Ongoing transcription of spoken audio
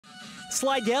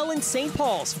Slidell and St.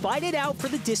 Paul's fight it out for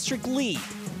the district lead.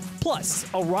 Plus,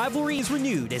 a rivalry is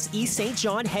renewed as East St.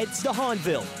 John heads to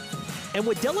Hahnville. And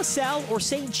would De La Salle or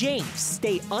St. James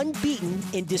stay unbeaten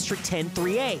in District 10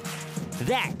 3A?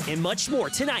 That and much more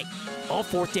tonight on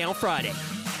 4th Down Friday.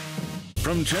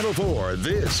 From Channel 4,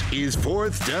 this is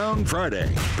 4th Down Friday,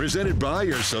 presented by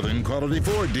your Southern Quality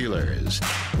Ford dealers.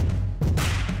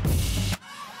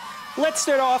 Let's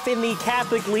start off in the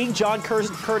Catholic League. John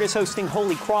Curtis hosting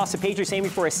Holy Cross. The Patriots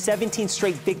aiming for a 17th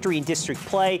straight victory in district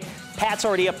play. Pat's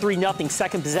already up 3-0,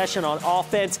 second possession on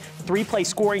offense. 3-play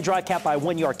scoring drive capped by a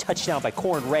 1-yard touchdown by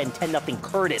Corin Red and 10-0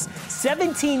 Curtis.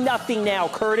 17-0 now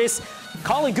Curtis.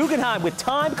 Colin Guggenheim with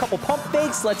time, couple pump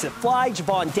fakes, lets it fly.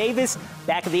 Javon Davis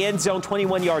back of the end zone,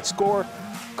 21-yard score.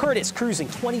 Curtis cruising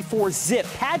 24-zip.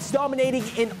 Pat's dominating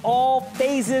in all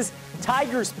phases.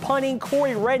 Tigers punting.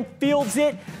 Corey Wren fields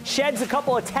it, sheds a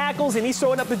couple of tackles, and he's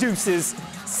throwing up the deuces.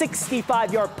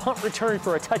 65-yard punt return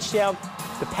for a touchdown.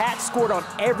 The Pats scored on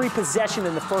every possession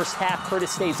in the first half.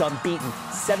 Curtis stays unbeaten.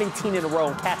 17 in a row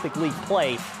in Catholic League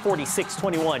play.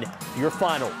 46-21, your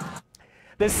final.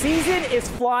 The season is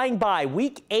flying by.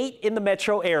 Week 8 in the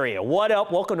metro area. What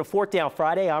up? Welcome to 4th Down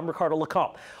Friday. I'm Ricardo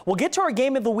LeCompte. We'll get to our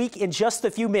game of the week in just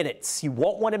a few minutes. You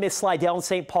won't want to miss Slidell and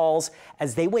St. Paul's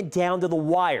as they went down to the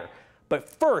wire. But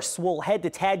first, we'll head to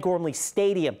Tad Gormley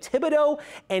Stadium. Thibodaux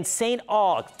and St.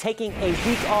 Aug taking a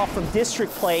week off from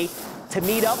district play to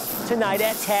meet up tonight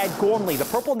at Tad Gormley. The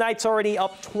Purple Knights already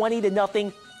up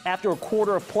 20-0 after a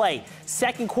quarter of play.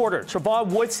 Second quarter, Trevon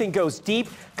Woodson goes deep.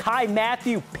 Kai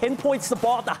Matthew pinpoints the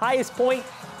ball at the highest point,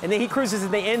 and then he cruises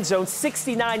in the end zone.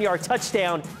 69-yard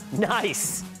touchdown.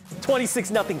 Nice.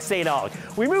 26-0 St.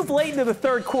 Aug. We move late into the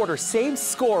third quarter. Same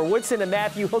score. Woodson and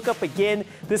Matthew hook up again,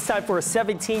 this time for a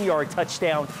 17-yard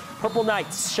touchdown. Purple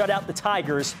Knights shut out the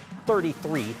Tigers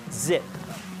 33-zip.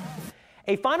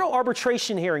 A final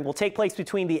arbitration hearing will take place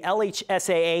between the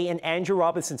LHSAA and Andrew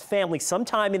Robinson's family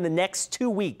sometime in the next 2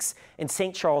 weeks in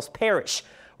St. Charles Parish.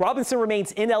 Robinson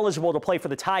remains ineligible to play for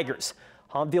the Tigers.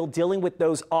 Hahnville dealing with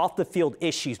those off-the-field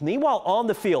issues. Meanwhile, on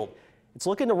the field, it's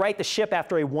looking to right the ship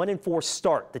after a 1-4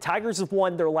 start. The Tigers have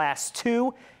won their last 2,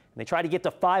 and they try to get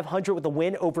to 500 with a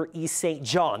win over East St.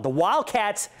 John. The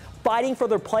Wildcats fighting for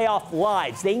their playoff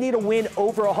lives. They need a win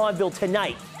over Hahnville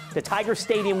tonight. The Tiger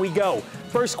Stadium we go.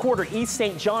 First quarter, East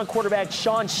St. John quarterback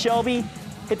Sean Shelby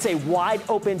hits a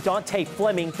wide-open Dante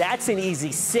Fleming. That's an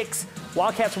easy 6.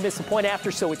 Wildcats will miss a point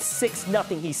after, so it's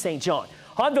 6-0 East St. John.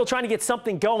 Hahnville trying to get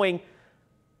something going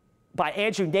by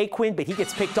Andrew Naquin, but he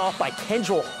gets picked off by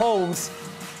Kendrell Holmes.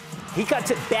 He cuts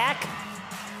it back,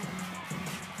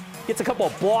 gets a couple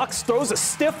of blocks, throws a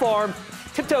stiff arm,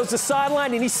 tiptoes the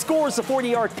sideline, and he scores the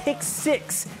 40-yard pick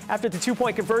 6. After the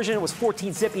 2-point conversion, it was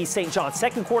 14-zip East St. John.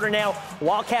 Second quarter now,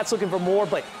 Wildcats looking for more,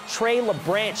 but Trey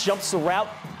LeBranch jumps the route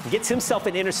and gets himself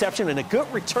an interception and a good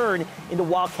return into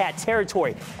Wildcat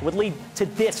territory. It would lead to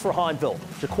this for Hahnville.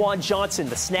 Jaquan Johnson,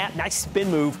 the snap, nice spin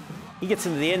move. He gets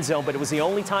into the end zone, but it was the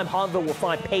only time Hahnville will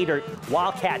find pay dirt.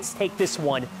 Wildcats take this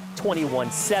one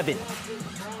 21-7.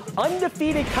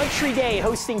 Undefeated Country Day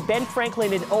hosting Ben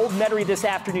Franklin in Old Metairie this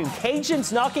afternoon.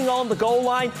 Cajuns knocking on the goal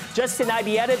line. Justin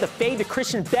Ibieta, the fade to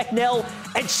Christian Becknell.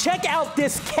 And check out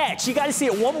this catch. You got to see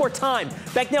it one more time.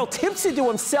 Becknell tips it to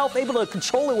himself, able to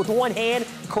control it with one hand,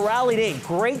 corral it in.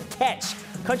 Great catch.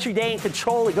 Country Day in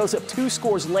control. It goes up 2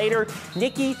 scores later.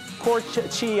 Nicky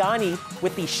Corciani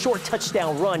with the short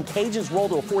touchdown run. Cajuns roll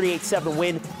to a 48-7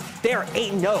 win. They're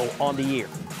 8-0 on the year.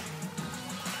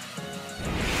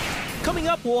 Coming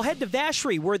up, we'll head to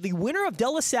Vacherie, where the winner of De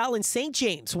La Salle and St.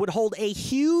 James would hold a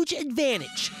huge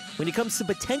advantage when it comes to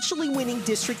potentially winning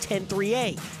District 10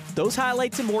 3A. Those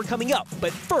highlights and more coming up.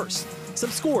 But first, some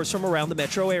scores from around the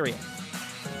metro area.